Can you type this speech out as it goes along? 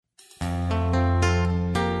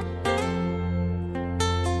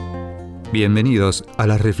Bienvenidos a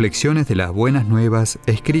las reflexiones de las Buenas Nuevas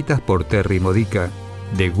escritas por Terry Modica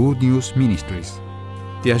de Good News Ministries.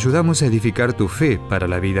 Te ayudamos a edificar tu fe para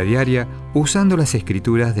la vida diaria usando las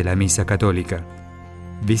escrituras de la Misa Católica.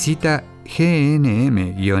 Visita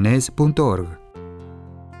gnm-es.org.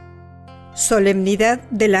 Solemnidad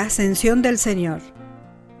de la Ascensión del Señor.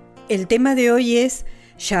 El tema de hoy es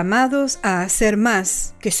llamados a hacer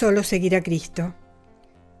más que solo seguir a Cristo.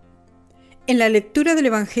 En la lectura del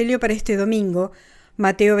Evangelio para este domingo,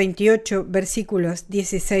 Mateo 28, versículos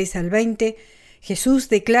 16 al 20, Jesús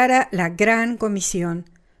declara la gran comisión.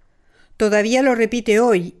 Todavía lo repite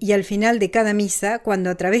hoy y al final de cada misa, cuando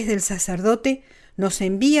a través del sacerdote nos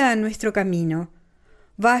envía a nuestro camino.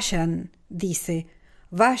 Vayan, dice,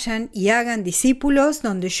 vayan y hagan discípulos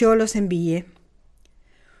donde yo los envíe.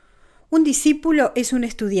 Un discípulo es un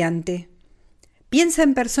estudiante. Piensa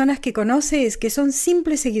en personas que conoces que son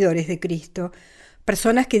simples seguidores de Cristo,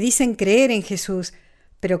 personas que dicen creer en Jesús,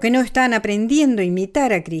 pero que no están aprendiendo a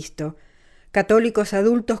imitar a Cristo, católicos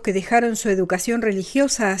adultos que dejaron su educación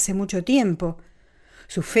religiosa hace mucho tiempo.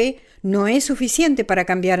 Su fe no es suficiente para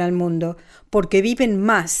cambiar al mundo, porque viven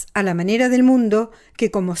más a la manera del mundo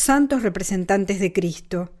que como santos representantes de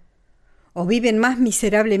Cristo. O viven más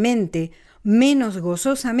miserablemente, menos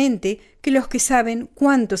gozosamente que los que saben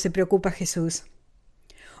cuánto se preocupa Jesús.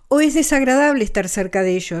 O es desagradable estar cerca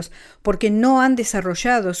de ellos, porque no han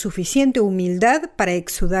desarrollado suficiente humildad para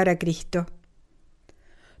exudar a Cristo.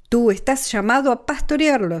 Tú estás llamado a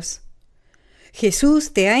pastorearlos.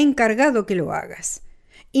 Jesús te ha encargado que lo hagas,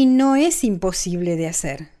 y no es imposible de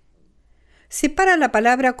hacer. Separa la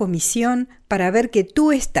palabra comisión para ver que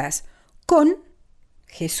tú estás con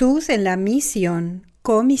Jesús en la misión,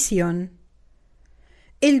 comisión.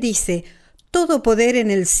 Él dice: todo poder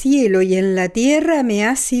en el cielo y en la tierra me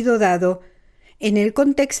ha sido dado, en el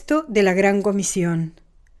contexto de la Gran Comisión.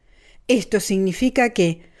 Esto significa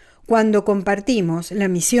que, cuando compartimos la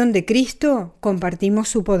misión de Cristo, compartimos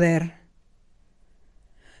su poder.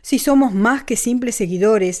 Si somos más que simples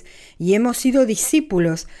seguidores y hemos sido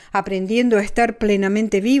discípulos, aprendiendo a estar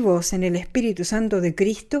plenamente vivos en el Espíritu Santo de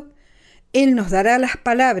Cristo, Él nos dará las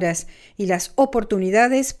palabras y las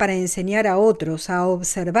oportunidades para enseñar a otros a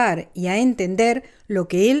observar y a entender lo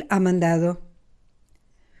que Él ha mandado.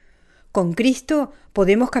 Con Cristo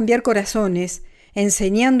podemos cambiar corazones,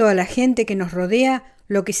 enseñando a la gente que nos rodea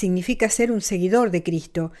lo que significa ser un seguidor de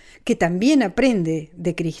Cristo, que también aprende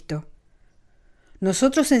de Cristo.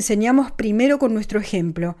 Nosotros enseñamos primero con nuestro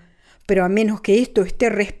ejemplo, pero a menos que esto esté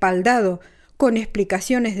respaldado con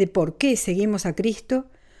explicaciones de por qué seguimos a Cristo,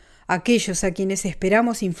 aquellos a quienes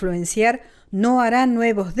esperamos influenciar no harán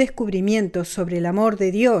nuevos descubrimientos sobre el amor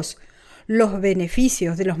de Dios, los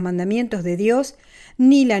beneficios de los mandamientos de Dios,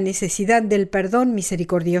 ni la necesidad del perdón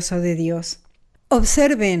misericordioso de Dios.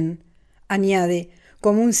 Observen, añade,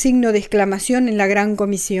 como un signo de exclamación en la Gran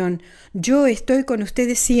Comisión: yo estoy con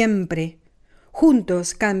ustedes siempre.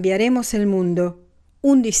 Juntos cambiaremos el mundo,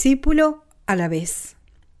 un discípulo a la vez.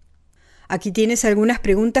 Aquí tienes algunas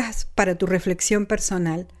preguntas para tu reflexión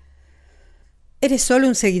personal. ¿Eres solo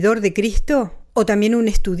un seguidor de Cristo o también un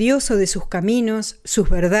estudioso de sus caminos, sus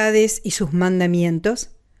verdades y sus mandamientos?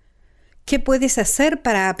 ¿Qué puedes hacer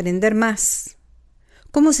para aprender más?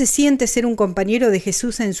 ¿Cómo se siente ser un compañero de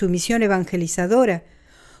Jesús en su misión evangelizadora?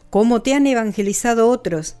 ¿Cómo te han evangelizado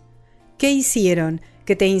otros? ¿Qué hicieron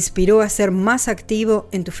que te inspiró a ser más activo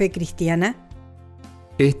en tu fe cristiana?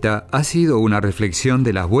 Esta ha sido una reflexión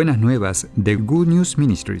de las Buenas Nuevas de Good News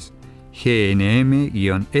Ministries. gnm-es.org.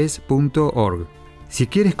 Si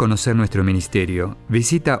quieres conocer nuestro ministerio,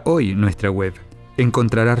 visita hoy nuestra web.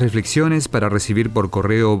 Encontrarás reflexiones para recibir por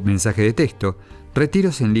correo o mensaje de texto,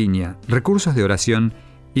 retiros en línea, recursos de oración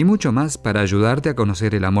y mucho más para ayudarte a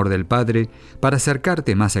conocer el amor del Padre, para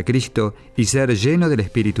acercarte más a Cristo y ser lleno del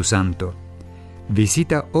Espíritu Santo.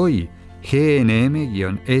 Visita hoy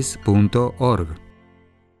gnm-es.org.